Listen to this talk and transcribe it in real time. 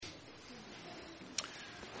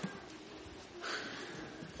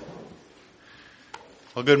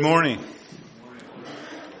Well, good morning.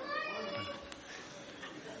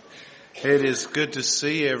 It is good to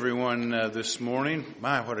see everyone this morning.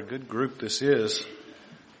 My, what a good group this is.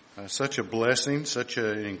 Such a blessing, such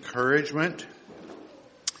an encouragement.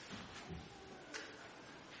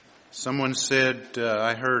 Someone said,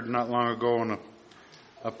 I heard not long ago on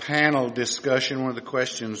a panel discussion, one of the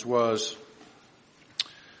questions was,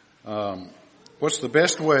 what's the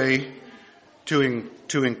best way to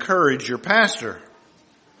encourage your pastor?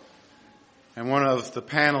 And one of the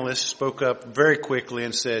panelists spoke up very quickly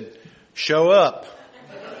and said, show up.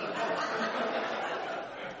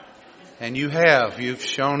 And you've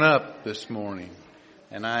shown up this morning.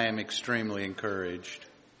 And I am extremely encouraged.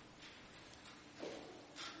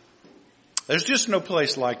 There's just no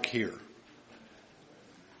place like here.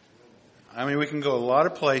 I mean, we can go a lot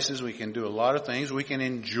of places, we can do a lot of things, we can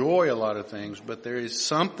enjoy a lot of things, but there is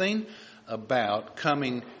something about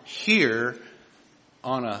coming here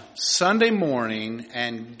on a Sunday morning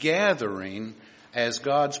and gathering as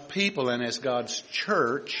God's people and as God's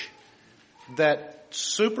church that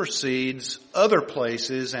supersedes other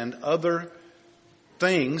places and other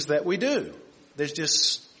things that we do. There's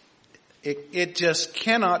just, it just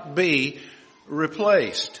cannot be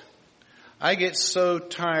replaced. I get so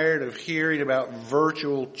tired of hearing about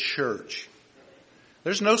virtual church.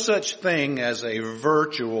 There's no such thing as a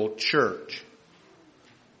virtual church.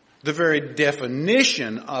 The very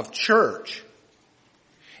definition of church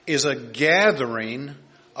is a gathering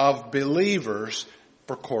of believers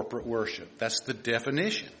for corporate worship. That's the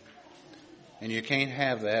definition. And you can't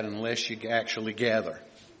have that unless you actually gather.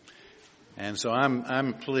 And so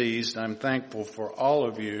I'm pleased, I'm thankful for all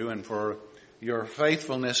of you and for your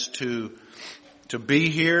faithfulness to be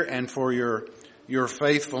here and for your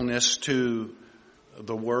faithfulness to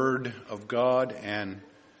the Word of God, and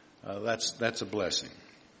that's a blessing.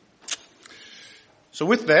 So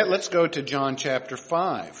with that, let's go to John chapter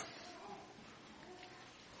 5.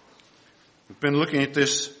 We've been looking at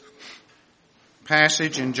this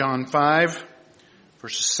passage in John 5,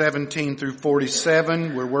 verses 17 through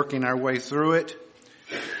 47. We're working our way through it.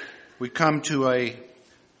 We come to a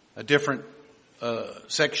different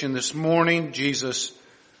section this morning. Jesus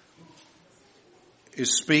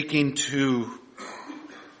is speaking to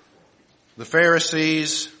the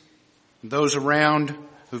Pharisees, those around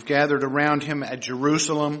who've gathered around him at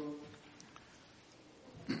Jerusalem.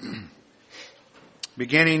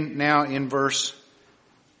 Beginning now in verse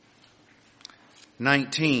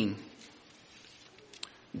 19.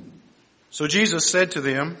 So Jesus said to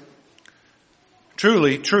them,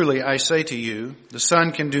 Truly, truly, I say to you, the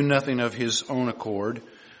Son can do nothing of his own accord,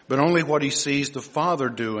 but only what he sees the Father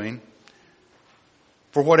doing.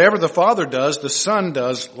 For whatever the Father does, the Son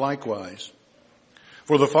does likewise.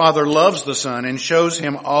 For the Father loves the Son and shows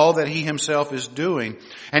him all that he himself is doing.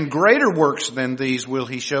 And greater works than these will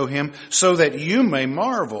he show him, so that you may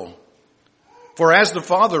marvel. For as the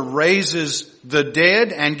Father raises the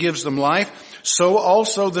dead and gives them life, so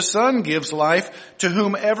also the Son gives life to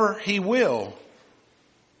whomever he will.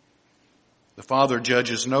 The Father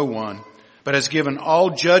judges no one, but has given all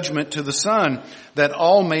judgment to the Son, that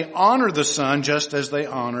all may honor the Son just as they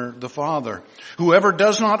honor the Father. Whoever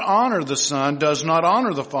does not honor the Son does not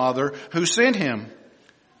honor the Father who sent him.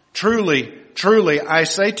 Truly, truly, I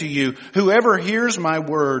say to you, whoever hears my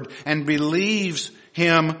word and believes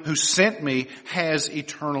him who sent me has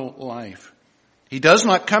eternal life. He does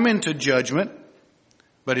not come into judgment,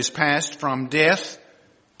 but is passed from death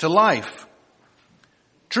to life.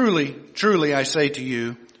 Truly, truly, I say to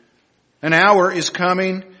you, an hour is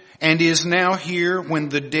coming and is now here when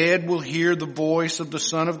the dead will hear the voice of the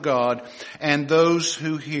Son of God, and those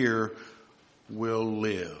who hear will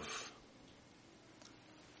live.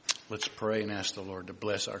 Let's pray and ask the Lord to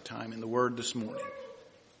bless our time in the Word this morning.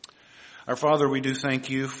 Our Father, we do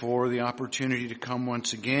thank you for the opportunity to come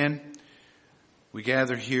once again. We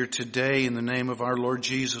gather here today in the name of our Lord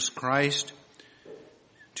Jesus Christ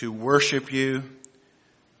to worship you,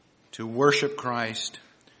 to worship Christ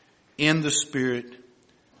in the Spirit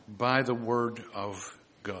by the Word of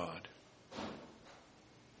God.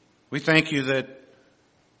 We thank you that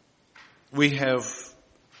we have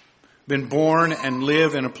been born and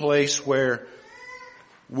live in a place where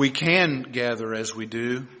we can gather as we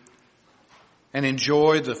do and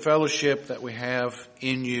enjoy the fellowship that we have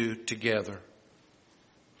in you together.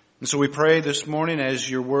 And so we pray this morning as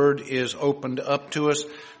your word is opened up to us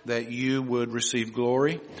that you would receive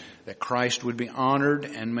glory, that Christ would be honored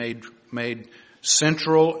and made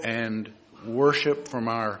central, and worship from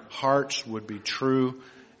our hearts would be true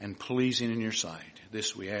and pleasing in your sight.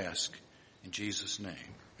 This we ask in Jesus' name.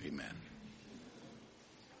 Amen.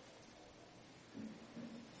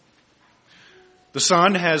 The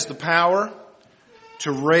Son has the power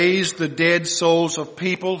to raise the dead souls of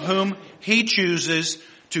people whom He chooses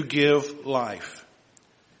to give life.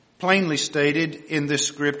 Plainly stated in this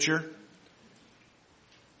scripture,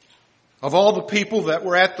 of all the people that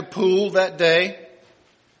were at the pool that day,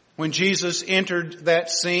 when Jesus entered that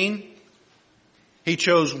scene, He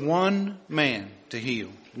chose one man to heal.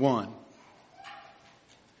 One.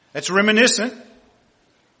 That's reminiscent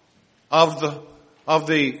of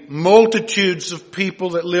the multitudes of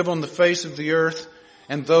people that live on the face of the earth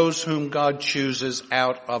and those whom God chooses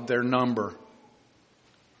out of their number.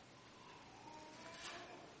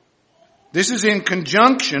 This is in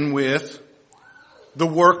conjunction with the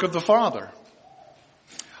work of the Father.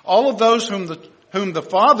 All of those whom the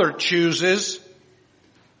Father chooses,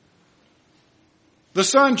 the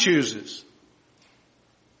Son chooses.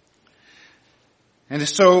 And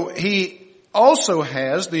so He also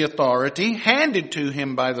has the authority handed to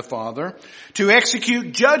Him by the Father to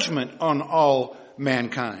execute judgment on all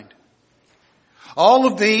mankind. All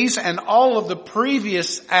of these and all of the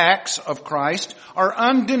previous acts of Christ are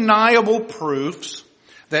undeniable proofs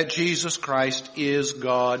that Jesus Christ is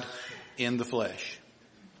God in the flesh.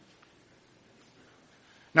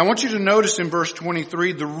 Now I want you to notice in verse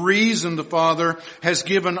 23 the reason the Father has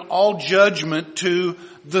given all judgment to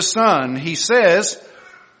the Son. He says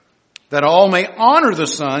that all may honor the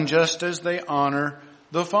Son just as they honor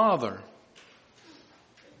the Father.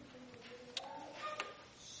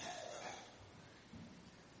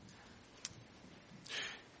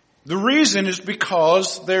 The reason is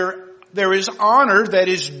because there is honor that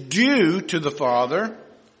is due to the Father,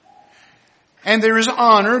 and there is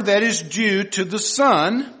honor that is due to the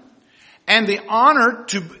Son, and the honor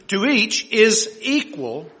to each is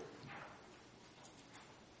equal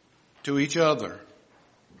to each other.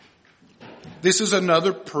 This is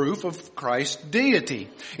another proof of Christ's deity.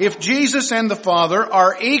 If Jesus and the Father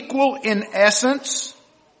are equal in essence,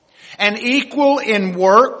 and equal in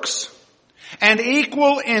works, and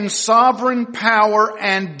equal in sovereign power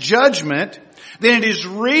and judgment, then it is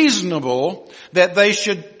reasonable that they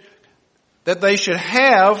should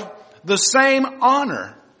have the same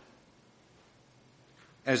honor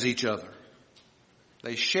as each other.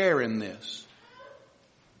 They share in this.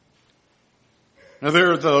 Now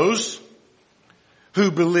there are those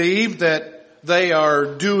who believe that they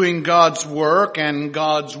are doing God's work and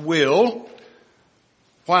God's will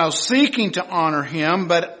while seeking to honor Him,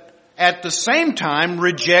 but at the same time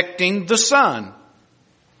rejecting the Son.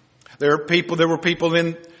 There were people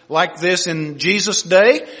like this in Jesus'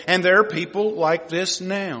 day, and there are people like this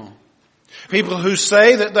now. People who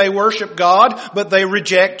say that they worship God, but they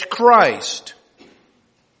reject Christ.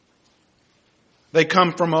 They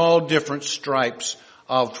come from all different stripes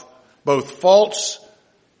of both false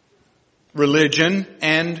religion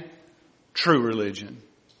and true religion,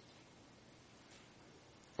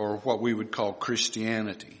 or what we would call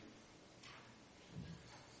Christianity.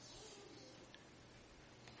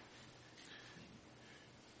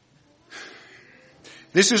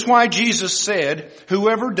 This is why Jesus said,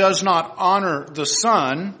 whoever does not honor the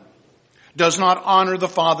Son does not honor the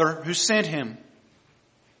Father who sent Him.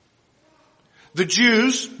 The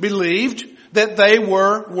Jews believed that they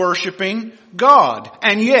were worshiping God,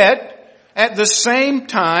 and yet, at the same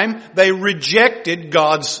time, they rejected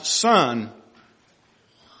God's Son.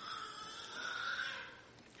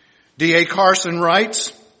 D.A. Carson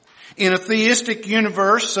writes, in a theistic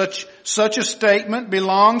universe, such a statement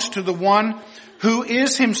belongs to the one who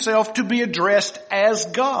is himself to be addressed as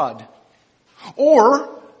God,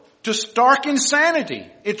 or to stark insanity.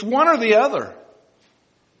 It's one or the other.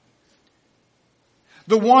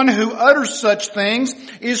 The one who utters such things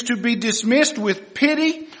is to be dismissed with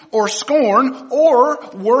pity or scorn, or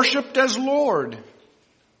worshipped as Lord.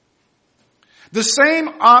 The same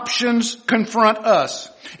options confront us.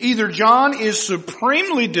 Either John is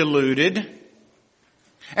supremely deluded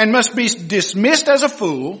and must be dismissed as a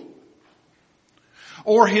fool,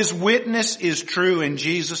 or his witness is true and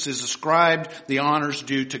Jesus is ascribed the honors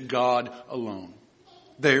due to God alone.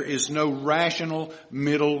 There is no rational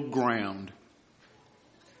middle ground.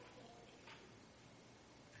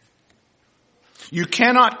 You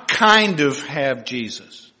cannot kind of have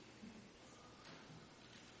Jesus.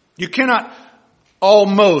 You cannot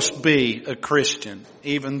almost be a Christian,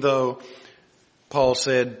 even though Paul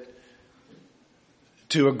said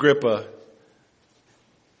to Agrippa,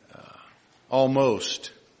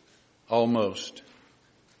 almost.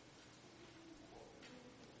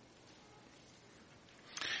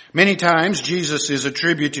 Many times Jesus is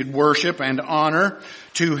attributed worship and honor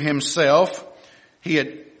to Himself.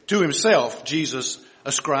 To Himself, Jesus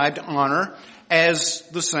ascribed honor as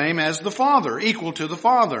the same as the Father, equal to the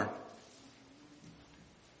Father.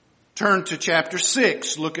 Turn to chapter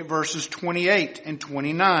 6. Look at verses 28 and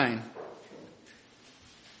 29.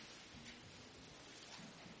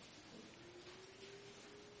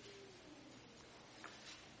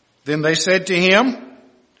 Then they said to him,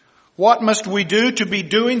 "What must we do to be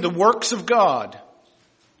doing the works of God?"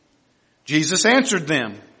 Jesus answered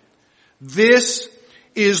them, "This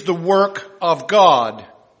is the work of God,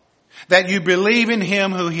 that you believe in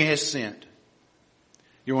him who he has sent."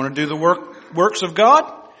 You want to do the works of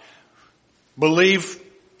God? Believe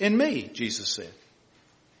in me, Jesus said.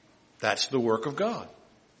 That's the work of God.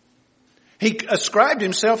 He ascribed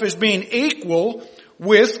himself as being equal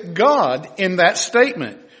with God in that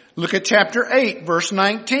statement. Look at chapter 8, verse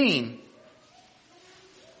 19.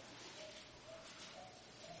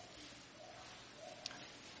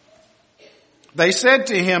 They said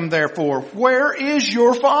to him, therefore, "Where is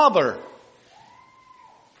your Father?"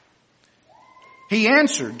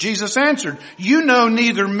 Jesus answered, "You know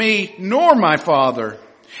neither me nor my Father.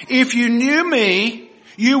 If you knew me,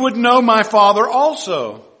 you would know my Father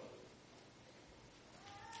also."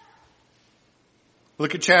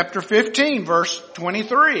 Look at chapter 15, verse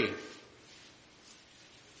 23.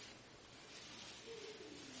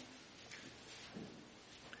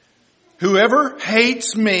 "Whoever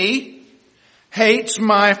hates me hates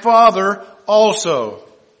my Father also."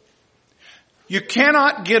 You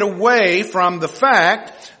cannot get away from the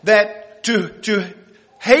fact that to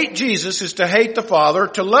hate Jesus is to hate the Father,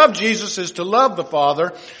 to love Jesus is to love the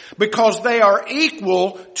Father, because they are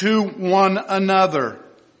equal to one another.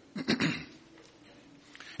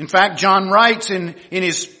 In fact, John writes in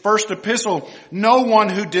his first epistle, "No one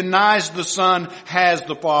who denies the Son has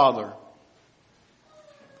the Father.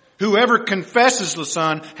 Whoever confesses the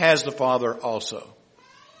Son has the Father also."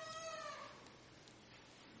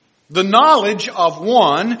 The knowledge of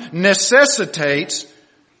one necessitates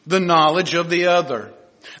the knowledge of the other.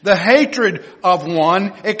 The hatred of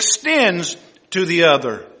one extends to the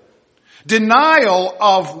other. Denial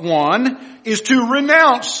of one is to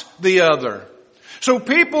renounce the other. So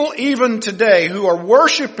people even today who are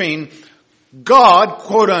worshiping God,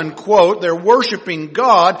 quote unquote, they're worshiping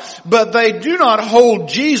God, but they do not hold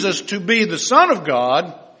Jesus to be the Son of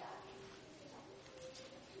God,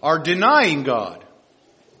 are denying God.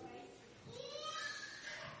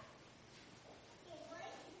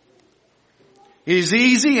 It is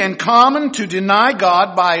easy and common to deny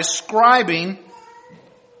God by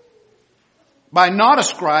not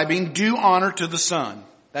ascribing due honor to the Son.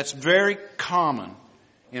 That's very common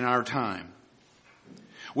in our time.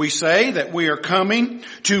 We say that we are coming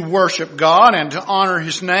to worship God and to honor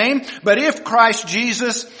his name, but if Christ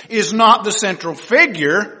Jesus is not the central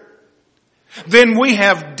figure, then we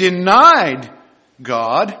have denied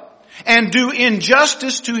God and do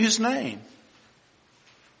injustice to his name.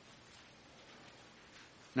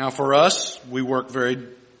 Now for us, we work very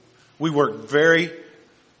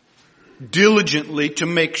diligently to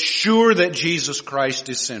make sure that Jesus Christ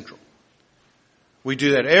is central. We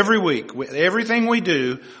do that every week. Everything we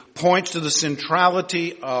do points to the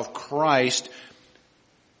centrality of Christ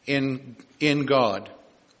in God.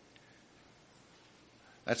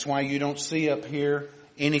 That's why you don't see up here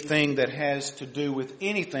anything that has to do with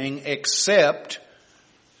anything except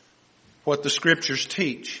what the Scriptures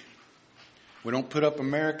teach. We don't put up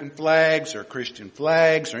American flags or Christian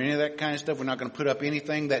flags or any of that kind of stuff. We're not going to put up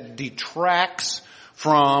anything that detracts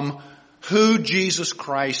from who Jesus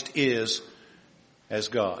Christ is as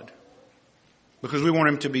God. Because we want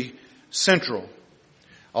him to be central.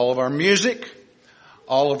 All of our music,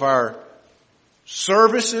 all of our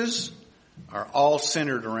services are all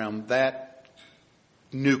centered around that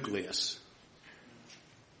nucleus.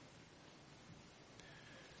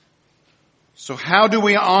 So how do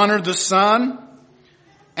we honor the Son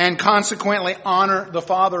and consequently honor the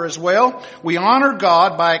Father as well? We honor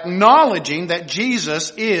God by acknowledging that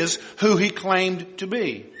Jesus is who he claimed to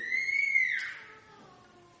be.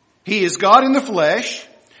 He is God in the flesh,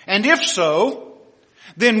 and if so,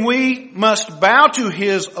 then we must bow to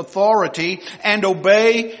his authority and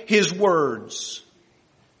obey his words.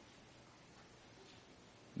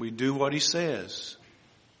 We do what he says.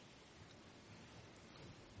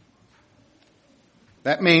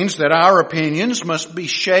 That means that our opinions must be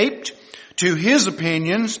shaped to his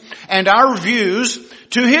opinions and our views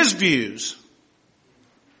to his views.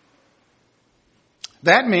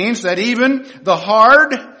 That means that even the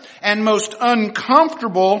hard and most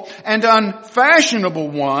uncomfortable and unfashionable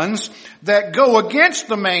ones that go against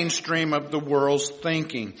the mainstream of the world's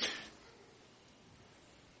thinking.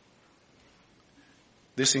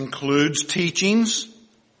 This includes teachings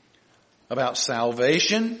about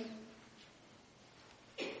salvation.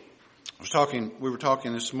 We were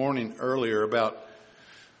talking this morning earlier about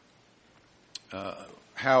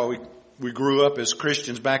how we grew up as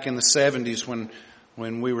Christians back in the 70s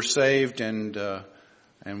when we were saved and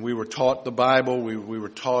we were taught the Bible. We were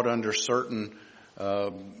taught under certain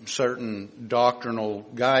doctrinal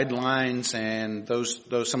guidelines, and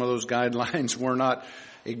some of those guidelines were not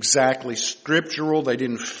exactly scriptural. They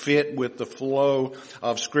didn't fit with the flow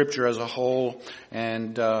of Scripture as a whole.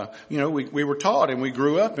 And, we were taught and we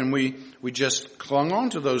grew up and we just clung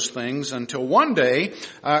on to those things until one day,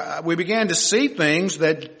 we began to see things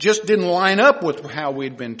that just didn't line up with how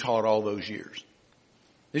we'd been taught all those years.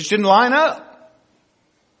 It just didn't line up.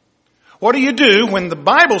 What do you do when the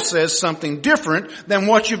Bible says something different than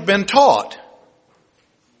what you've been taught?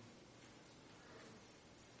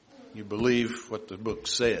 You believe what the book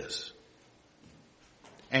says.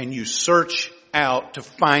 And you search out to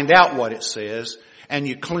find out what it says, and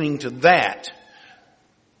you cling to that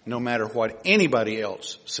no matter what anybody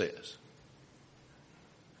else says.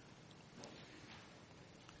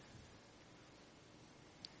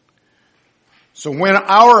 So when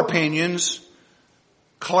our opinions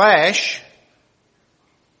clash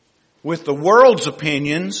with the world's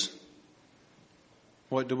opinions,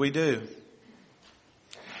 what do?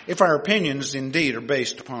 If our opinions indeed are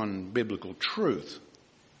based upon biblical truth.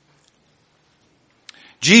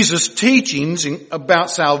 Jesus' teachings about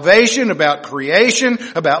salvation, about creation,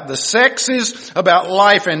 about the sexes, about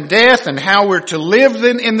life and death and how we're to live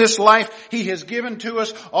in this life, He has given to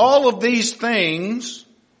us. All of these things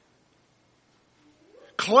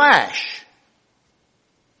clash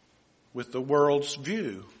with the world's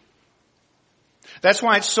view. That's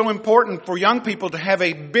why it's so important for young people to have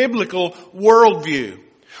a biblical worldview,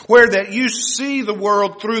 where that you see the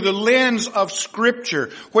world through the lens of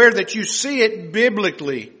Scripture, where that you see it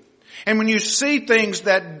biblically. And when you see things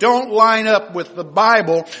that don't line up with the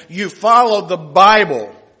Bible, you follow the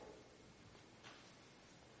Bible.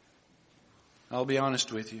 I'll be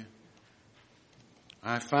honest with you.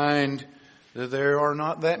 I find that there are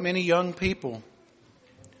not that many young people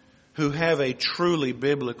who have a truly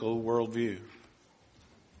biblical worldview.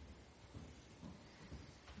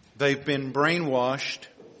 They've been brainwashed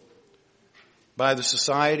by the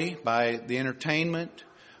society, by the entertainment,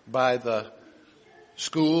 by the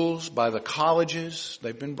schools, by the colleges.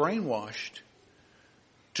 They've been brainwashed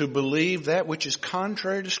to believe that which is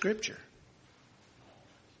contrary to Scripture.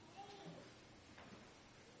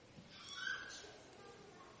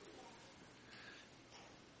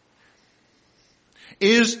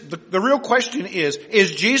 The real question is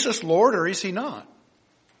Jesus Lord or is He not?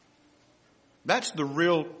 That's the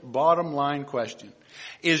real bottom line question.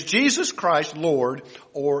 Is Jesus Christ Lord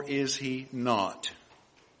or is He not?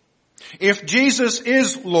 If Jesus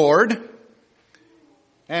is Lord,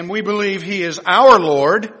 and we believe He is our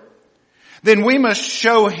Lord, then we must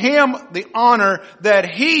show Him the honor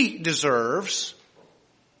that He deserves.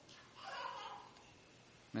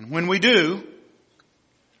 And when we do,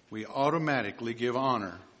 we automatically give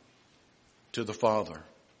honor to the Father.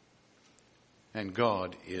 And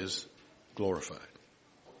God is glorified.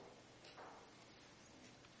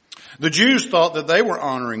 The Jews thought that they were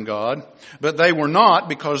honoring God, but they were not,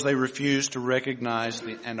 because they refused to recognize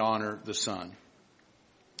and honor the Son.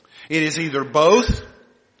 It is either both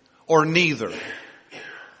or neither.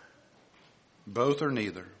 Both or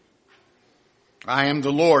neither. I am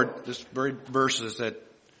the Lord. These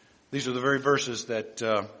are the very verses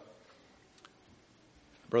that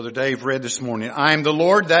Brother Dave read this morning. I am the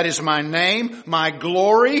Lord, that is my name, my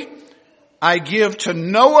glory I give to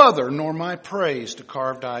no other, nor my praise to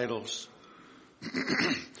carved idols.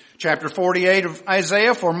 Chapter 48 of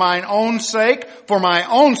Isaiah, for my own sake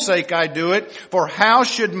I do it, for how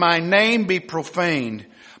should my name be profaned?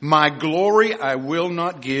 My glory I will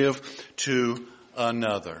not give to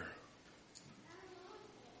another.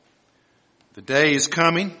 The day is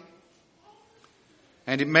coming,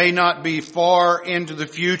 and it may not be far into the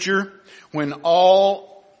future, when all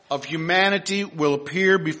of humanity will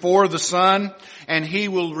appear before the Son, and He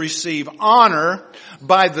will receive honor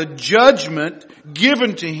by the judgment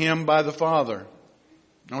given to Him by the Father.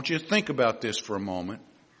 I want you to think about this for a moment.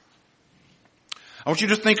 I want you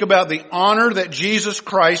to think about the honor that Jesus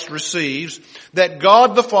Christ receives, that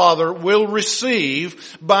God the Father will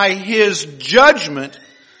receive by His judgment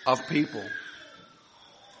of people.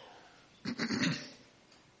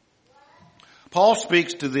 Paul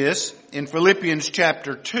speaks to this in Philippians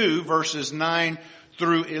chapter 2, verses 9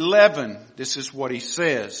 through 11. This is what he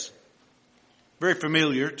says. Very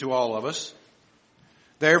familiar to all of us.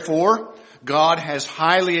 Therefore, God has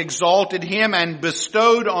highly exalted him and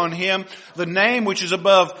bestowed on him the name which is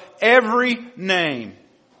above every name.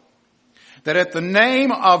 That at the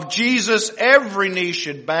name of Jesus every knee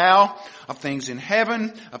should bow, of things in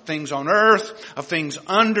heaven, of things on earth, of things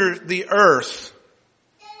under the earth.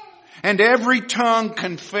 And every tongue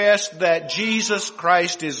confess that Jesus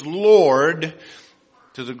Christ is Lord,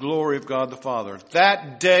 to the glory of God the Father.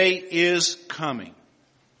 That day is coming.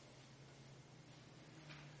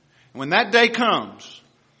 When that day comes,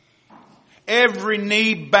 every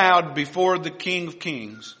knee bowed before the King of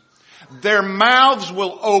Kings, their mouths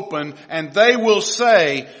will open and they will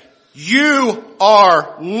say, "You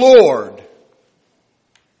are Lord."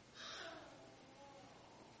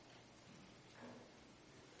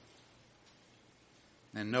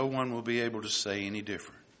 And no one will be able to say any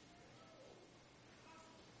different.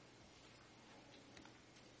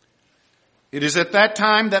 It is at that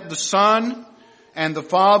time that the Son and the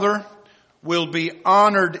Father will be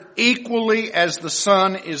honored equally as the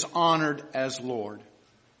Son is honored as Lord.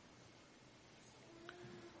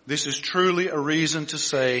 This is truly a reason to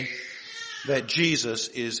say that Jesus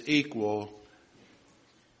is equal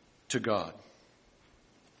to God.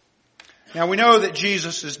 Now we know that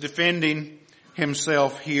Jesus is defending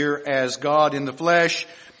himself here as God in the flesh,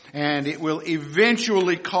 and it will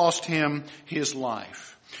eventually cost him his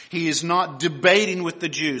life. He is not debating with the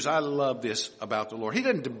Jews. I love this about the Lord. He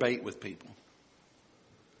doesn't debate with people.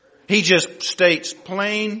 He just states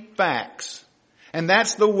plain facts. And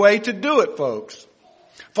that's the way to do it, folks.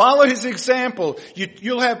 Follow his example.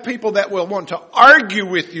 You'll have people that will want to argue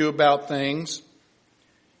with you about things.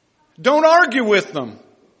 Don't argue with them.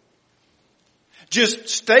 Just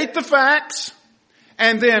state the facts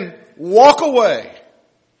and then walk away.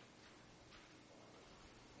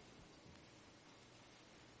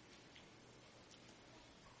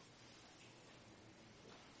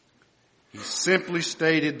 He simply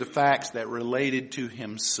stated the facts that related to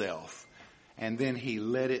himself, and then he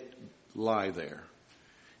let it lie there.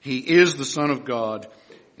 He is the Son of God,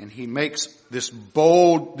 and he makes these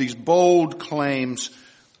bold claims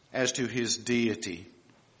as to his deity.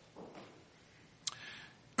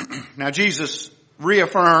 Now Jesus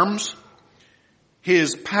reaffirms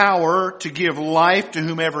his power to give life to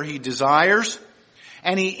whomever he desires,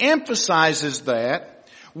 and he emphasizes that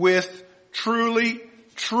with truly,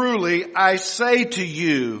 truly, I say to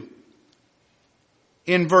you,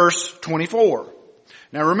 in verse 24.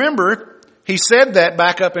 Now remember, he said that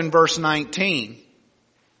back up in verse 19.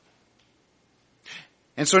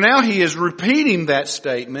 And so now he is repeating that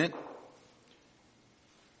statement.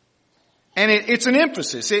 And it's an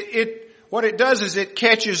emphasis. What it does is it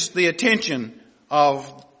catches the attention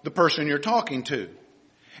of the person you're talking to.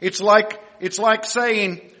 It's like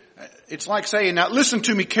saying, now listen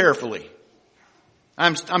to me carefully.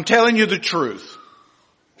 I'm telling you the truth.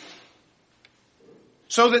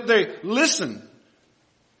 So that they listen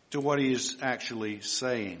to what he is actually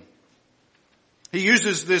saying. He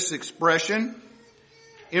uses this expression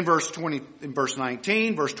in verse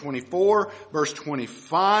 19, verse 24, verse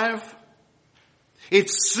 25. It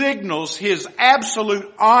signals his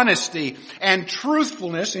absolute honesty and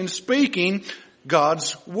truthfulness in speaking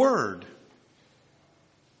God's word.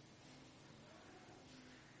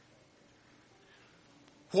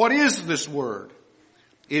 What is this word?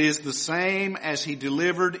 It is the same as he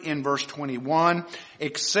delivered in verse 21,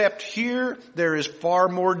 except here there is far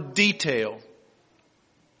more detail.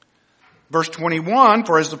 Verse 21,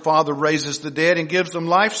 for as the Father raises the dead and gives them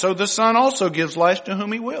life, so the Son also gives life to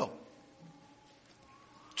whom he will,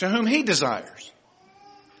 to whom he desires.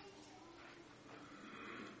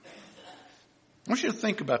 I want you to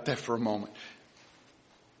think about that for a moment.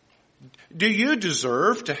 Do you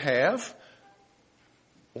deserve to have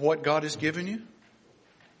what God has given you?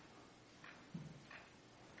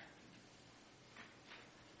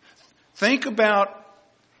 Think about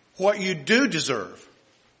what you do deserve.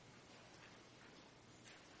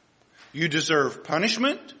 You deserve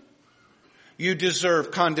punishment. You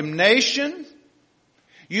deserve condemnation.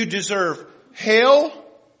 You deserve hell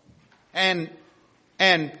and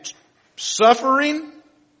suffering.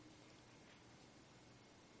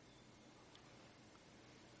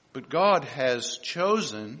 But God has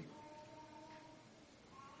chosen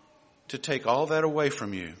to take all that away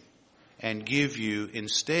from you and give you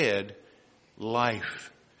instead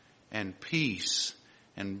life and peace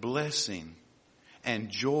and blessing and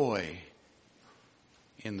joy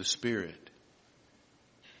in the Spirit.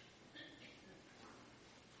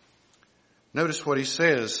 Notice what he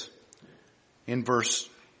says in verse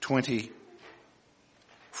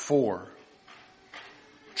 24.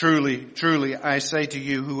 Truly, truly, I say to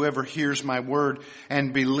you, whoever hears my word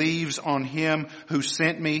and believes on him who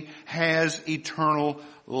sent me has eternal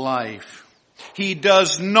life. He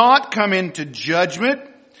does not come into judgment,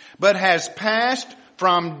 but has passed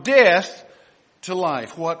from death to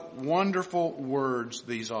life. What wonderful words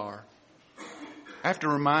these are. I have to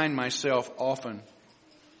remind myself often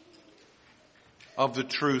of the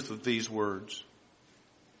truth of these words.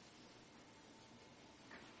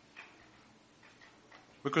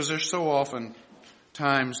 Because there's so often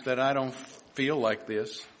times that I don't feel like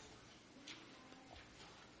this.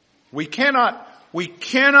 We cannot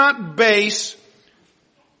base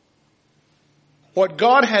what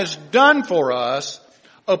God has done for us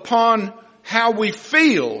upon how we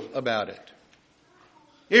feel about it.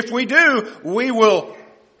 If we do, we'll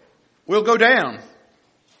go down.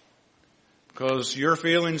 Because your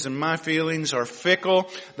feelings and my feelings are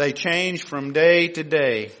fickle. They change from day to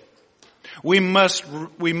day. We must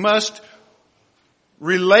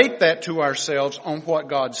relate that to ourselves on what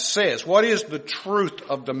God says. What is the truth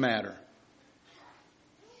of the matter?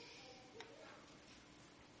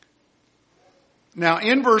 Now,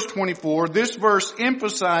 in verse 24, this verse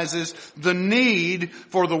emphasizes the need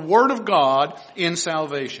for the Word of God in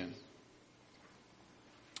salvation.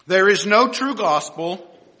 There is no true gospel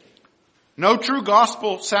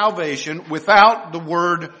salvation without the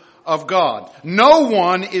Word of God. No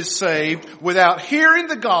one is saved without hearing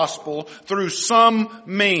the gospel through some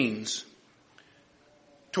means.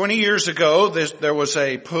 20 years ago, there was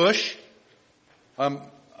a push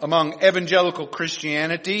among evangelical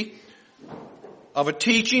Christianity of a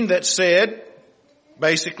teaching that said,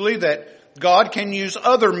 basically, that God can use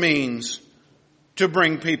other means to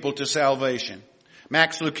bring people to salvation.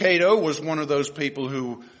 Max Lucado was one of those people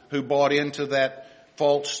who bought into that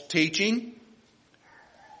false teaching,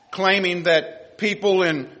 claiming that people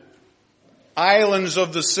in islands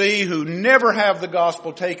of the sea who never have the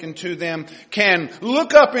gospel taken to them can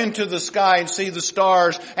look up into the sky and see the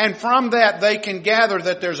stars, and from that they can gather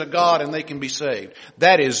that there's a God and they can be saved.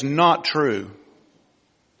 That is not true.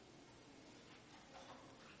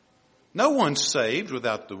 No one's saved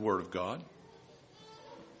without the Word of God.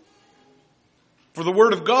 For the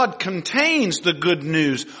Word of God contains the good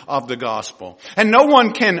news of the gospel. And no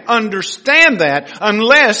one can understand that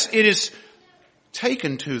unless it is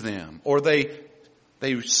taken to them or they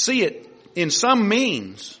see it in some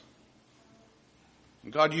means.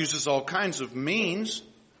 God uses all kinds of means,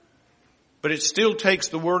 but it still takes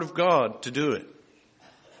the Word of God to do it.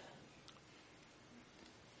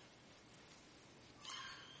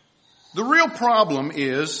 The real problem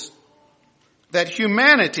is that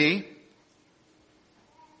humanity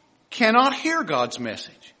cannot hear God's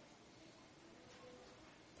message.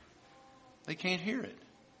 They can't hear it.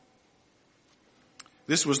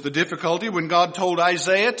 This was the difficulty when God told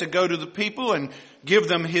Isaiah to go to the people and give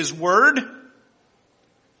them His word.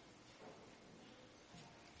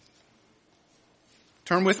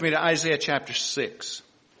 Turn with me to Isaiah chapter 6.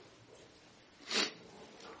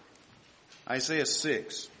 Isaiah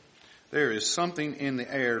 6. There is something in the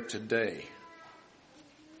air today.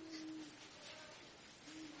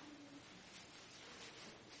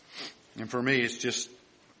 And for me, it's just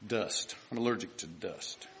dust. I'm allergic to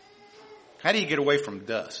dust. How do you get away from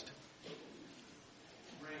dust?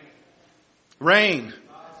 Rain.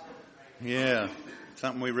 Yeah,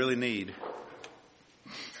 something we really need.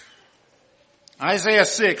 Isaiah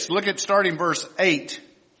 6, look at starting verse 8.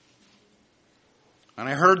 And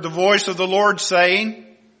I heard the voice of the Lord saying,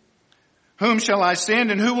 "Whom shall I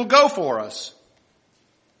send and who will go for us?"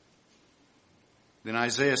 Then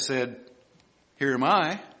Isaiah said, "Here am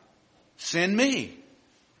I, send me."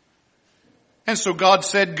 And so God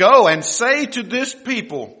said, "Go and say to this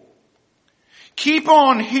people, keep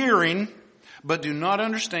on hearing, but do not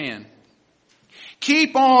understand.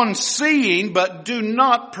 Keep on seeing, but do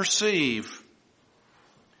not perceive.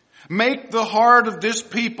 Make the heart of this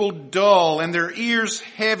people dull and their ears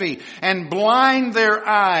heavy, and blind their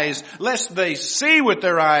eyes, lest they see with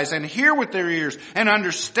their eyes and hear with their ears and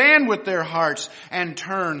understand with their hearts and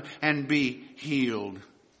turn and be healed."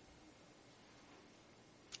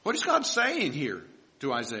 What is God saying here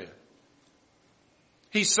to Isaiah?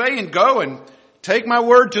 He's saying, go and take my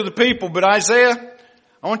word to the people. But Isaiah,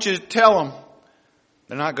 I want you to tell them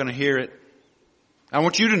they're not going to hear it. I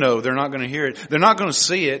want you to know they're not going to hear it. They're not going to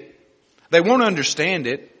see it. They won't understand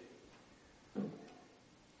it.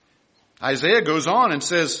 Isaiah goes on and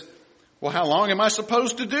says, well, how long am I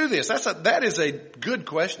supposed to do this? That is a good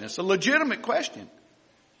question. It's a legitimate question.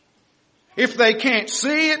 If they can't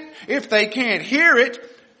see it, if they can't hear it,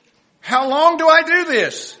 how long do I do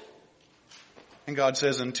this? And God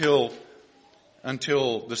says, until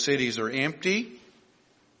until the cities are empty,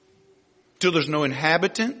 till there's no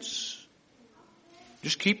inhabitants.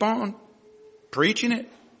 Just keep on preaching it.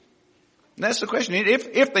 And that's the question.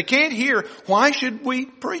 If they can't hear, why should we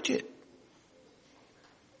preach it?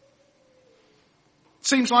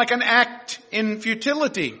 Seems like an act in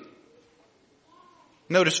futility.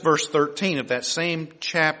 Notice verse 13 of that same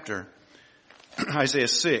chapter, Isaiah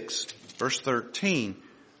 6, verse 13.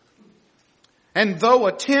 And though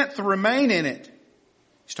a tenth remain in it,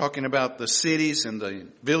 he's talking about the cities and the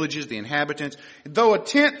villages, the inhabitants. Though a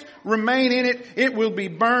tenth remain in it, it will be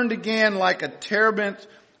burned again like a terebinth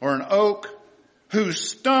or an oak, whose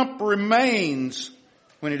stump remains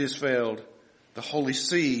when it is felled. The holy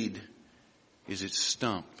seed is its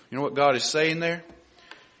stump. You know what God is saying there?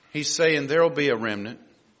 He's saying there will be a remnant.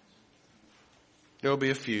 There will be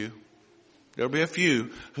a few. There will be a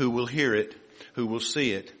few who will hear it, who will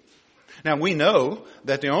see it. Now we know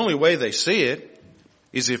that the only way they see it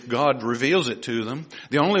is if God reveals it to them.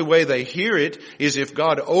 The only way they hear it is if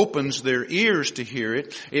God opens their ears to hear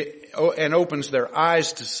it and opens their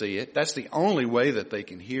eyes to see it. That's the only way that they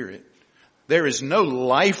can hear it. There is no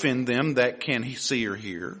life in them that can see or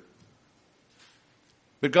hear.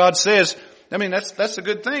 But God says, I mean, that's a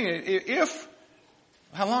good thing.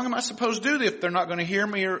 How long am I supposed to do this if they're not going to hear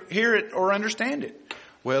me or hear it or understand it?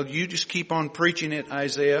 Well, you just keep on preaching it,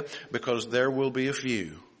 Isaiah, because there will be a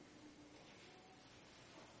few.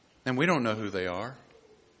 And we don't know who they are.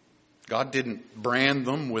 God didn't brand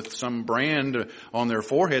them with some brand on their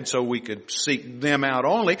forehead so we could seek them out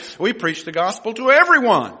only. We preach the gospel to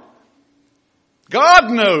everyone.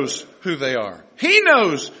 God knows who they are. He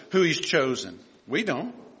knows who He's chosen. We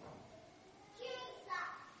don't.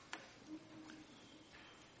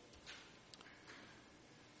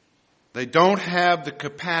 They don't have the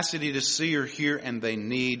capacity to see or hear, and they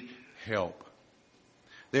need help.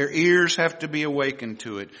 Their ears have to be awakened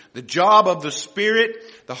to it. The job of the Spirit,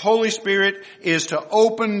 the Holy Spirit, is to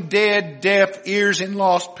open dead, deaf ears in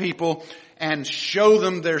lost people and show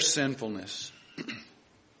them their sinfulness.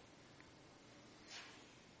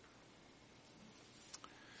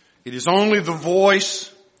 It is only the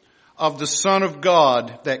voice of the Son of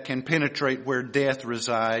God that can penetrate where death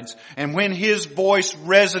resides. And when His voice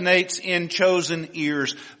resonates in chosen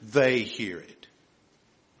ears, they hear it.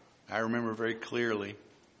 I remember very clearly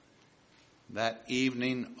that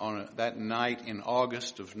evening, that night in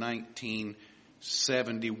August of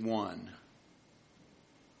 1971,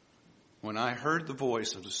 when I heard the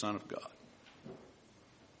voice of the Son of God.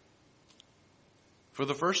 For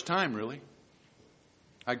the first time, really.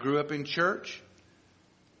 I grew up in church,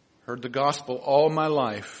 heard the gospel all my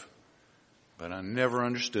life, but I never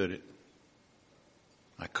understood it.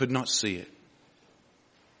 I could not see it.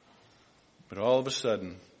 But all of a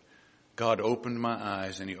sudden, God opened my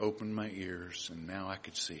eyes and He opened my ears, and now I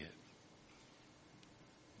could see it.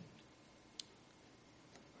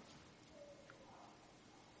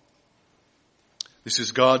 This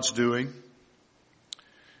is God's doing.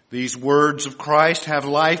 These words of Christ have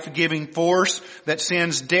life-giving force that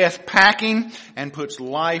sends death packing and puts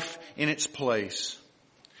life in its place.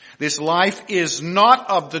 This life is not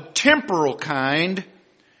of the temporal kind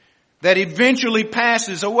that eventually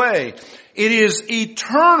passes away. It is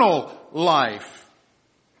eternal life.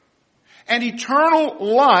 And eternal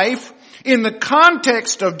life, in the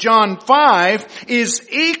context of John 5, is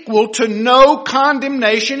equal to no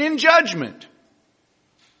condemnation in judgment.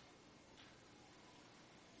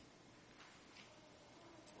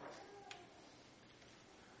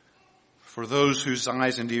 For those whose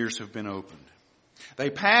eyes and ears have been opened. They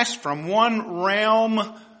pass from one realm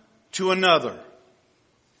to another.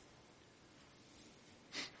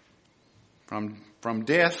 From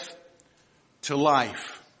death to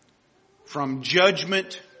life. From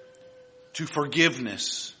judgment to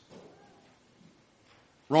forgiveness.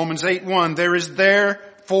 Romans 8:1, there is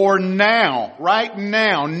therefore now, right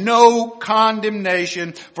now, no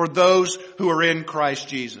condemnation for those who are in Christ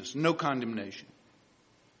Jesus. No condemnation.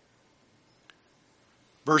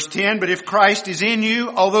 Verse 10, but if Christ is in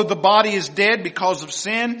you, although the body is dead because of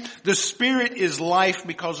sin, the Spirit is life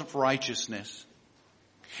because of righteousness.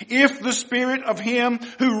 If the Spirit of Him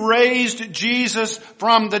who raised Jesus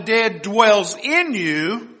from the dead dwells in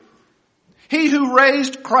you, He who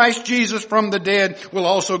raised Christ Jesus from the dead will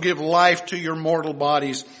also give life to your mortal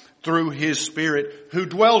bodies through His Spirit who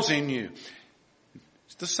dwells in you.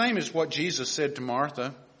 It's the same as what Jesus said to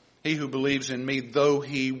Martha. He who believes in me, though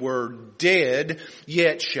he were dead,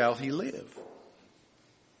 yet shall he live.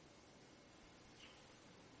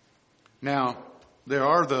 Now, there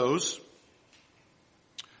are those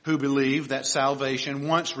who believe that salvation,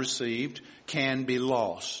 once received, can be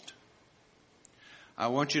lost. I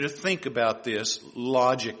want you to think about this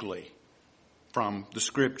logically from the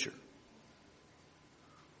Scripture.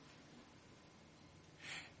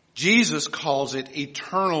 Jesus calls it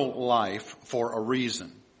eternal life for a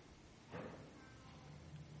reason.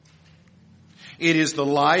 It is the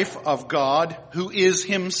life of God who is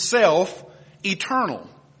Himself eternal.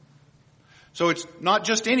 So it's not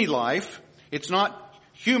just any life. It's not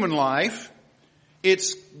human life.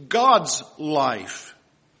 It's God's life.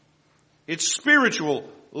 It's spiritual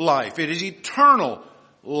life. It is eternal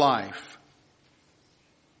life.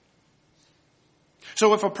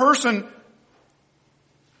 So if a person,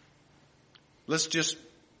 let's just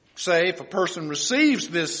say if a person receives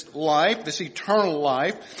this life, this eternal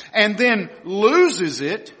life, and then loses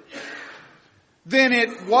it, then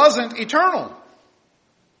it wasn't eternal.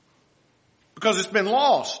 Because it's been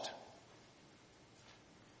lost.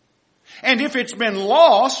 And if it's been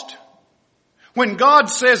lost, when God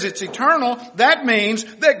says it's eternal, that means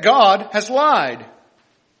that God has lied.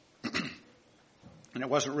 And it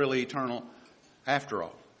wasn't really eternal after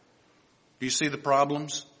all. Do you see the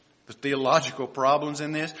problems? The theological problems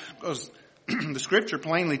in this? Because the Scripture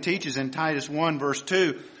plainly teaches in Titus 1 verse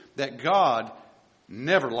 2 that God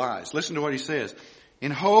never lies. Listen to what he says.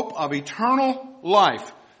 In hope of eternal life.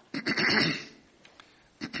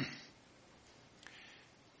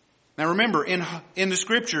 Now remember, in the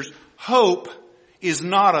Scriptures, hope is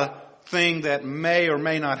not a thing that may or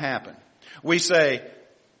may not happen. We say,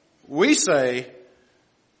 what are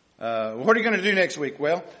you going to do next week?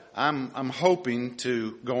 Well, I'm hoping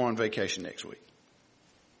to go on vacation next week.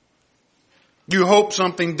 You hope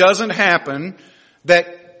something doesn't happen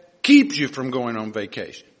that keeps you from going on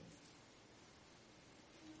vacation.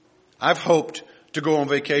 I've hoped to go on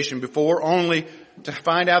vacation before, only to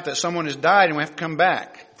find out that someone has died and we have to come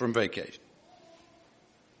back from vacation.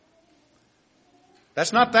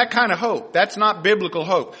 That's not that kind of hope. That's not biblical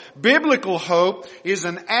hope. Biblical hope is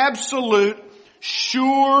an absolute,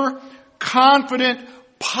 sure, confident,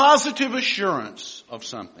 positive assurance of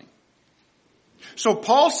something. So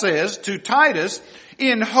Paul says to Titus,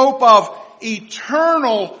 in hope of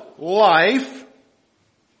eternal life,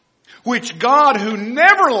 which God who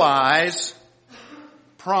never lies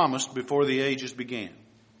promised before the ages began.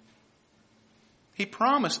 He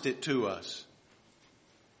promised it to us.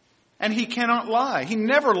 And He cannot lie. He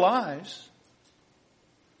never lies.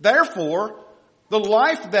 Therefore, the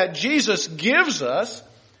life that Jesus gives us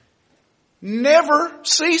never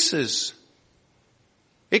ceases.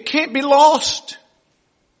 It can't be lost.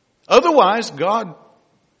 Otherwise, God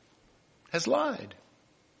has lied.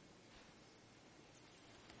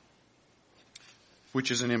 Which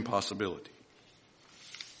is an impossibility.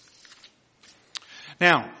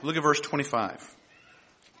 Now, look at verse 25.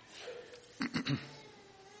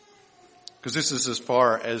 Because this is as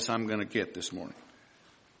far as I'm going to get this morning.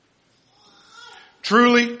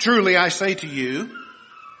 Truly, truly, I say to you,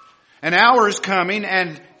 an hour is coming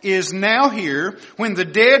and is now here when the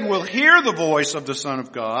dead will hear the voice of the Son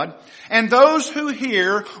of God, and those who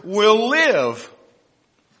hear will live.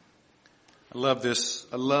 I love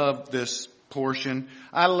this portion.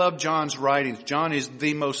 I love John's writings. John is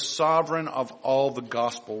the most sovereign of all the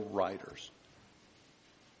gospel writers.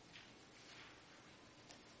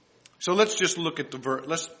 So let's just look at the verse.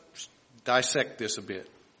 Let's dissect this a bit.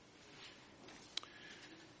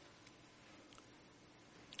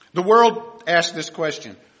 The world asks this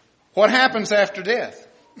question: what happens after death?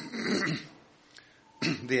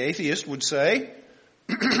 The atheist would say,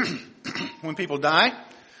 when people die,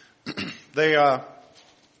 they're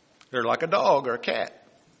like a dog or a cat.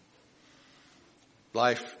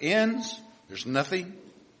 Life ends. There's nothing.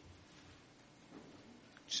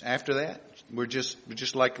 After that, we're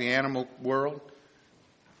just like the animal world.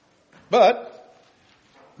 But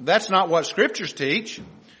that's not what Scriptures teach.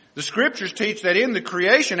 The Scriptures teach that in the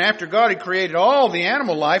creation, after God had created all the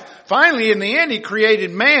animal life, finally in the end He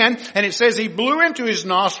created man, and it says He blew into his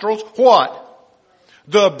nostrils what?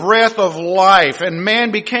 The breath of life. And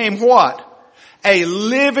man became what? A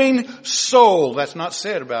living soul. That's not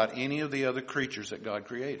said about any of the other creatures that God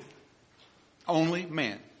created. Only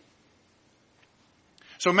man.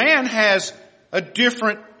 So man has a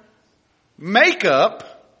different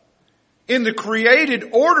makeup in the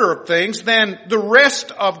created order of things than the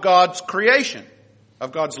rest of God's creation,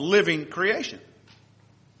 of God's living creation.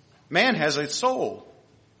 Man has a soul,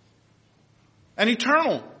 an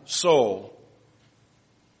eternal soul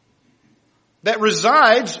that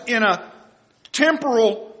resides in a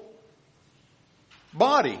temporal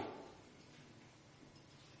body.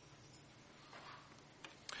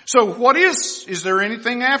 So what is there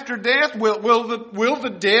anything after death? Will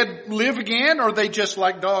the dead live again? Or are they just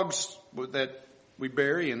like dogs that We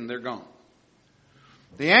bury and they're gone.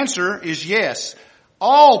 The answer is yes.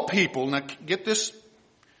 All people, now get this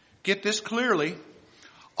clearly.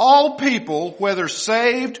 All people, whether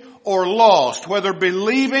saved or lost, whether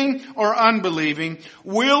believing or unbelieving,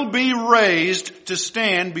 will be raised to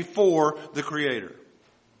stand before the Creator.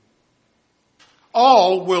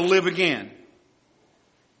 All will live again.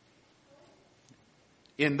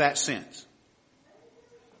 In that sense.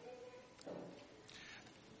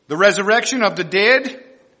 The resurrection of the dead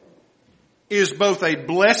is both a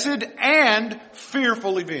blessed and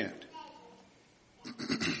fearful event.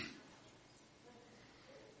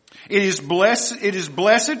 It is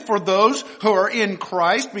blessed for those who are in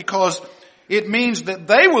Christ because it means that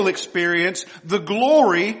they will experience the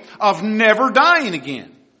glory of never dying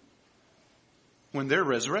again when they're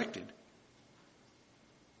resurrected.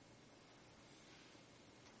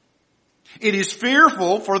 It is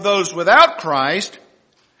fearful for those without Christ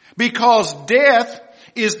because death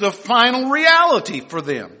is the final reality for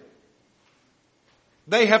them.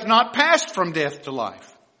 They have not passed from death to life.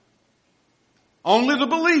 Only the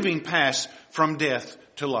believing pass from death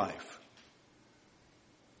to life.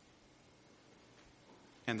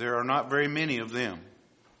 And there are not very many of them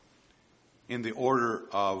in the order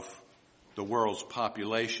of the world's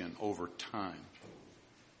population over time.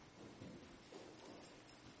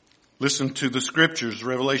 Listen to the scriptures,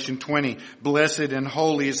 Revelation 20. Blessed and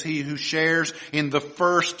holy is he who shares in the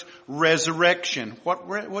first resurrection.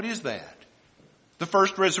 What is that? The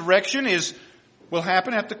first resurrection will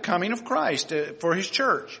happen at the coming of Christ for His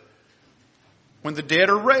church. When the dead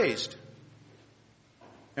are raised.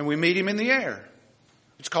 And we meet Him in the air.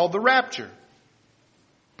 It's called the rapture.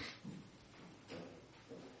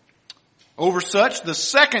 Over such, the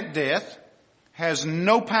second death has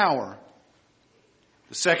no power.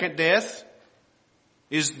 The second death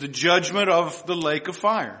is the judgment of the lake of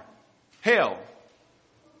fire. Hell.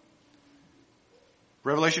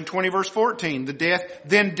 Revelation 20 verse 14.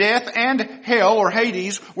 Then death and hell or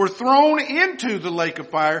Hades were thrown into the lake of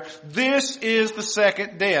fire. This is the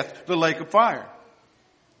second death, the lake of fire.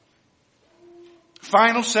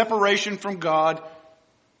 Final separation from God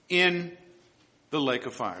in the lake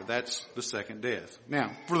of fire. That's the second death.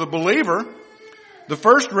 Now, for the believer, the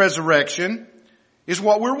first resurrection is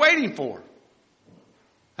what we're waiting for.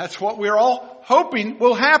 That's what we're all hoping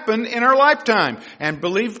will happen in our lifetime. And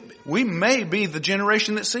believe we may be the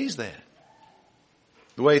generation that sees that.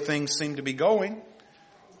 The way things seem to be going.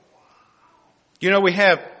 You know,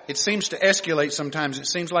 it seems to escalate sometimes. It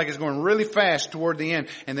seems like it's going really fast toward the end.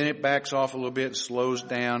 And then it backs off a little bit, slows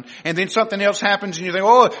down. And then something else happens and you think,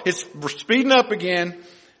 oh, we're speeding up again.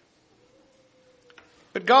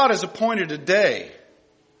 But God has appointed a day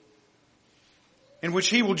in which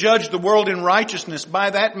He will judge the world in righteousness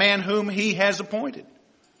by that man whom He has appointed.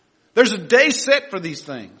 There's a day set for these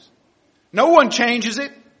things. No one changes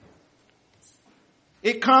it.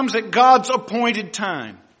 It comes at God's appointed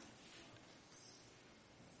time.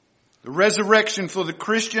 The resurrection for the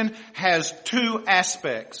Christian has two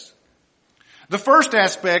aspects. The first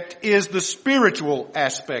aspect is the spiritual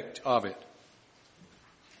aspect of it.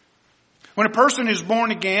 When a person is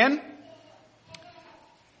born again,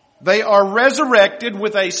 they are resurrected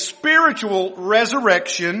with a spiritual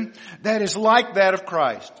resurrection that is like that of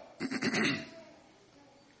Christ.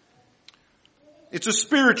 It's a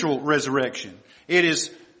spiritual resurrection. It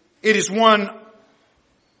is one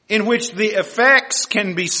in which the effects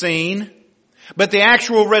can be seen, but the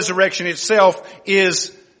actual resurrection itself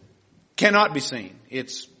cannot be seen.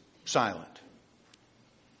 It's silent.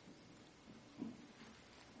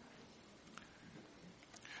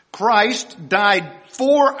 Christ died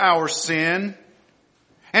for our sin,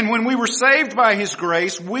 and when we were saved by His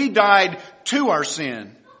grace, we died to our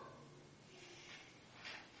sin.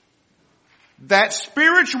 That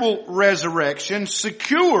spiritual resurrection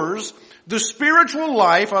secures the spiritual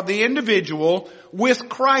life of the individual with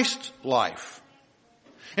Christ's life.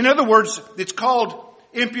 In other words, it's called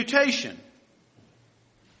imputation.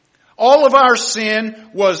 All of our sin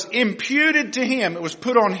was imputed to Him. It was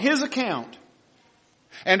put on His account.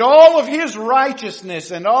 And all of His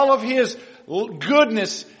righteousness and all of His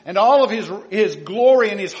goodness and all of His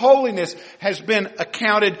glory and His holiness has been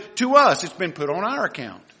accounted to us. It's been put on our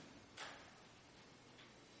account.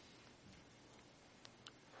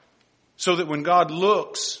 So that when God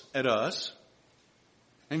looks at us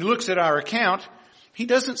and He looks at our account, He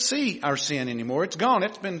doesn't see our sin anymore. It's gone.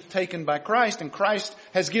 It's been taken by Christ, and Christ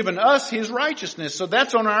has given us His righteousness. So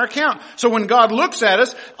that's on our account. So when God looks at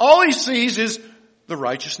us, all He sees is the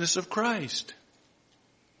righteousness of Christ.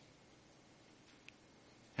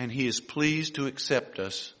 And He is pleased to accept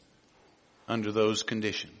us under those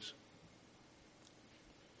conditions.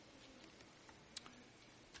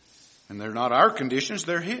 And they're not our conditions,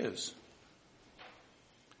 they're His.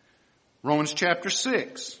 Romans chapter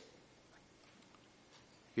 6.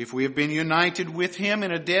 If we have been united with Him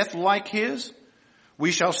in a death like His,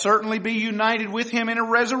 we shall certainly be united with Him in a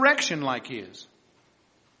resurrection like His.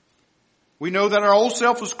 We know that our old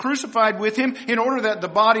self was crucified with Him in order that the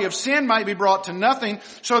body of sin might be brought to nothing,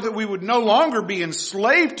 so that we would no longer be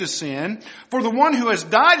enslaved to sin, for the one who has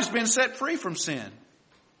died has been set free from sin.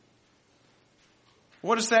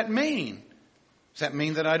 What does that mean? Does that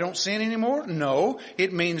mean that I don't sin anymore? No,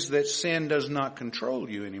 it means that sin does not control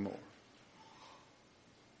you anymore.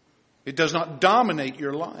 It does not dominate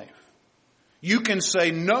your life. You can say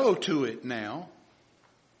no to it now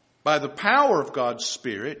by the power of God's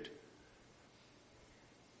Spirit.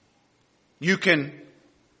 You can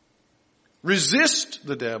resist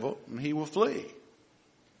the devil and he will flee,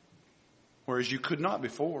 whereas you could not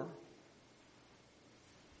before.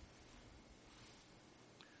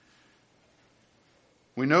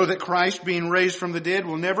 We know that Christ, being raised from the dead,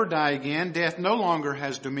 will never die again. Death no longer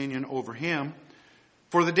has dominion over Him.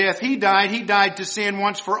 For the death He died to sin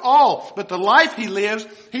once for all. But the life He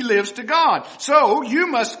lives to God. So you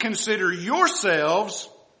must consider yourselves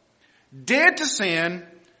dead to sin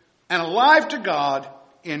and alive to God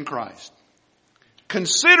in Christ.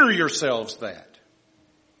 Consider yourselves that.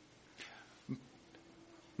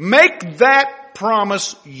 Make that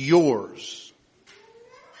promise yours.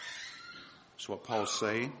 That's what Paul's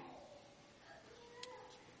saying.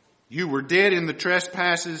 You were dead in the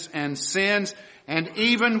trespasses and sins, and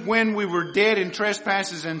even when we were dead in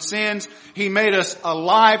trespasses and sins, He made us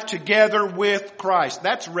alive together with Christ.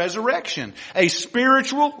 That's resurrection. A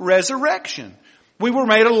spiritual resurrection. We were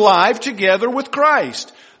made alive together with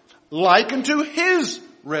Christ, like unto His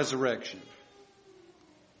resurrection.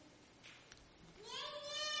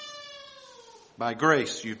 By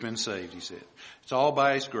grace you've been saved, he said. It's all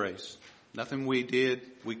by His grace. Nothing we did.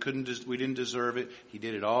 We didn't deserve it. He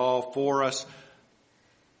did it all for us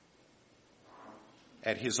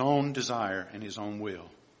at His own desire and His own will.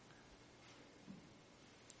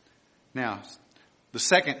 Now, the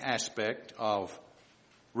second aspect of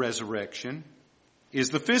resurrection is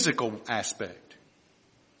the physical aspect.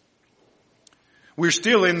 We're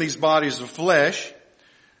still in these bodies of flesh.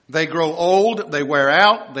 They grow old, they wear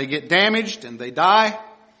out, they get damaged, and they die.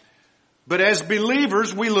 But as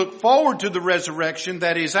believers, we look forward to the resurrection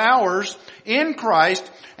that is ours in Christ,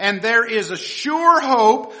 and there is a sure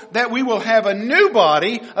hope that we will have a new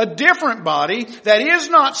body, a different body, that is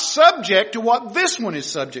not subject to what this one is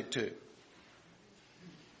subject to.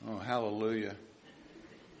 Oh, hallelujah.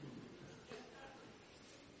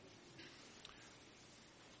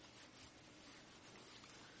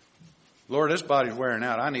 Lord, this body's wearing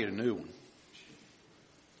out. I need a new one.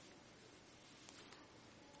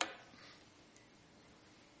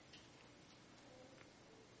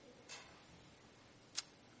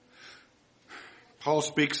 Paul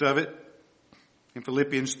speaks of it in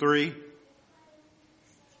Philippians 3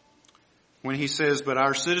 when he says, but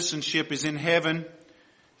our citizenship is in heaven,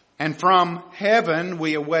 and from heaven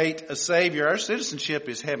we await a Savior. Our citizenship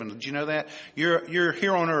is heaven. Did you know that? You're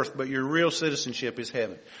here on earth, but your real citizenship is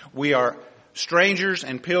heaven. We are strangers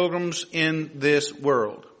and pilgrims in this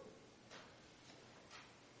world.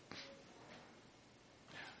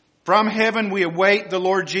 From heaven we await the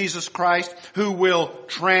Lord Jesus Christ, who will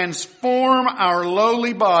transform our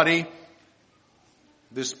lowly body,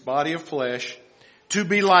 this body of flesh, to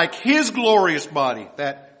be like His glorious body,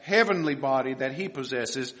 that heavenly body that He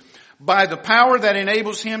possesses, by the power that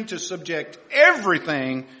enables Him to subject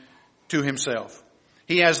everything to Himself.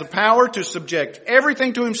 He has the power to subject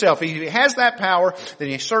everything to Himself. If He has that power, then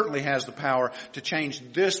He certainly has the power to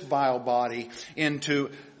change this vile body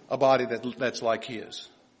into a body that's like His.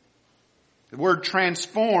 The word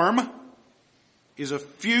transform is a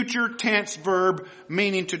future tense verb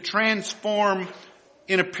meaning to transform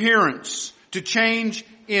in appearance, to change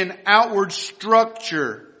in outward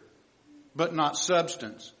structure, but not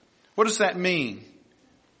substance. What does that mean?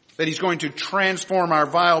 That He's going to transform our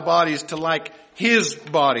vile bodies to like His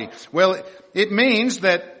body. Well, it means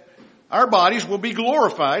that our bodies will be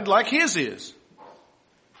glorified like His is.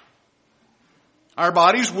 Our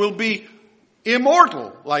bodies will be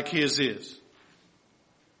immortal like His is.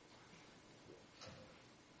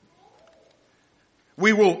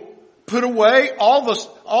 We will put away all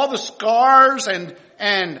the scars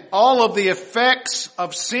and all of the effects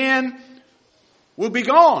of sin will be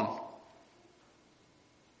gone.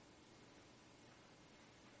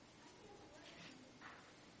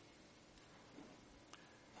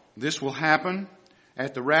 This will happen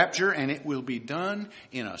at the rapture, and it will be done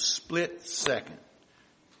in a split second.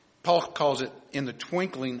 Paul calls it in the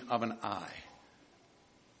twinkling of an eye.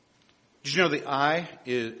 Did you know the eye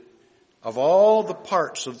is, of all the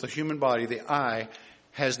parts of the human body, the eye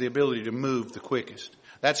has the ability to move the quickest.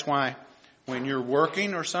 That's why when you're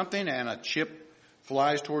working or something and a chip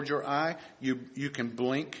flies towards your eye, you can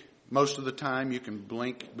blink. Most of the time you can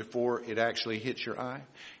blink before it actually hits your eye,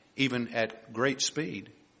 even at great speed.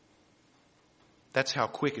 That's how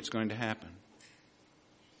quick it's going to happen.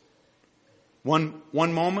 One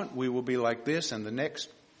moment we will be like this, and the next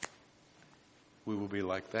we will be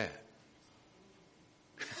like that.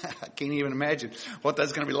 I can't even imagine what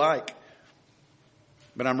that's going to be like.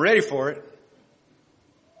 But I'm ready for it.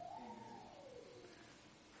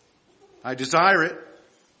 I desire it.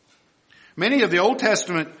 Many of the Old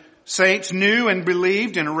Testament saints knew and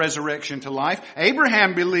believed in a resurrection to life.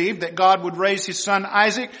 Abraham believed that God would raise his son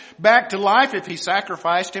Isaac back to life if he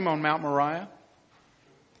sacrificed him on Mount Moriah.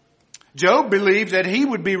 Job believed that he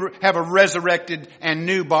would have a resurrected and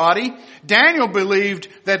new body. Daniel believed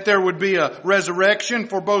that there would be a resurrection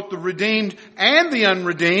for both the redeemed and the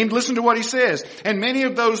unredeemed. Listen to what he says. And many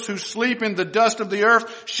of those who sleep in the dust of the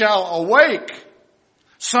earth shall awake.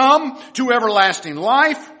 Some to everlasting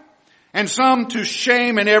life, and some to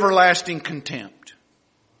shame and everlasting contempt.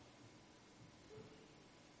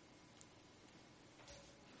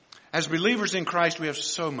 As believers in Christ, we have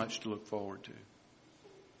so much to look forward to.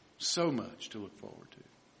 So much to look forward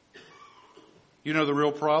to. You know the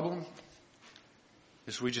real problem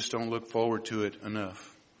is we just don't look forward to it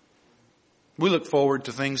enough. We look forward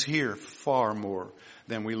to things here far more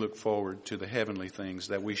than we look forward to the heavenly things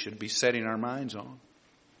that we should be setting our minds on.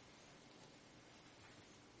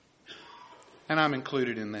 And I'm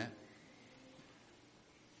included in that.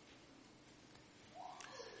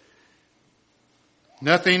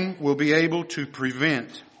 Nothing will be able to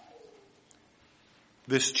prevent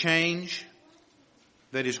this change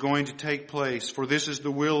that is going to take place. For this is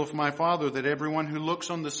the will of my Father, that everyone who looks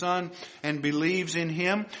on the Son and believes in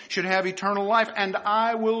Him should have eternal life, and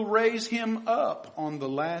I will raise him up on the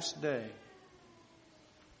last day.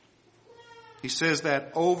 He says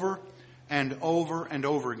that over and over and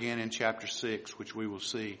over again in chapter 6, which we will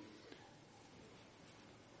see.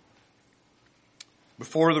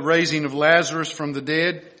 Before the raising of Lazarus from the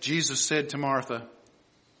dead, Jesus said to Martha,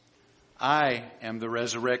 I am the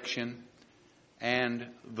resurrection and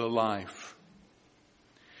the life.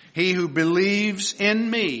 He who believes in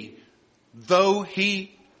me, though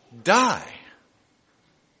he die,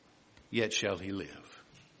 yet shall he live.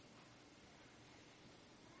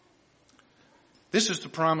 This is the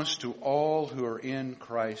promise to all who are in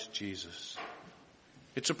Christ Jesus.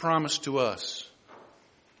 It's a promise to us.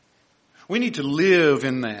 We need to live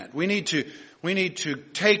in that. We need to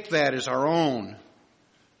take that as our own.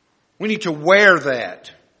 We need to wear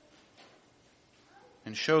that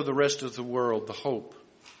and show the rest of the world the hope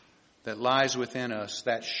that lies within us,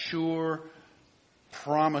 that sure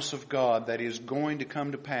promise of God that is going to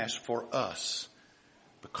come to pass for us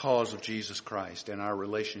because of Jesus Christ and our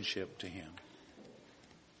relationship to Him.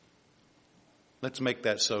 Let's make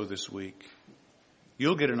that so this week.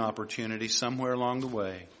 You'll get an opportunity somewhere along the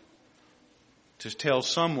way to tell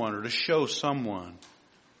someone or to show someone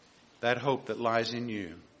that hope that lies in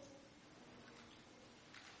you.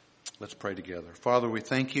 Let's pray together. Father, we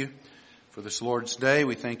thank you for this Lord's Day.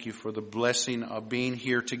 We thank you for the blessing of being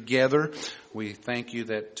here together. We thank you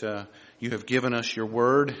that you have given us your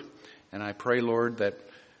word. And I pray, Lord, that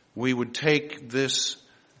we would take this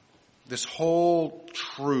whole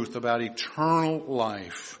truth about eternal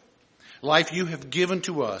life, life you have given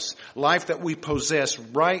to us, life that we possess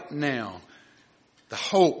right now, the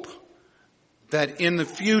hope that in the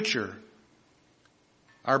future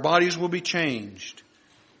our bodies will be changed,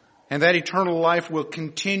 and that eternal life will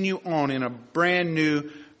continue on in a brand new,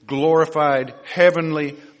 glorified,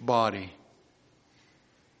 heavenly body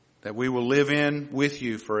that we will live in with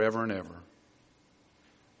you forever and ever.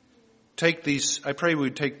 I pray we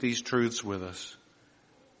would take these truths with us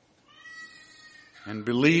and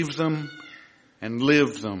believe them and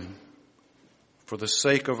live them for the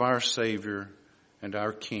sake of our Savior and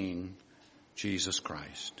our King, Jesus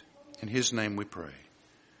Christ. In His name we pray.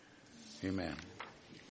 Amen.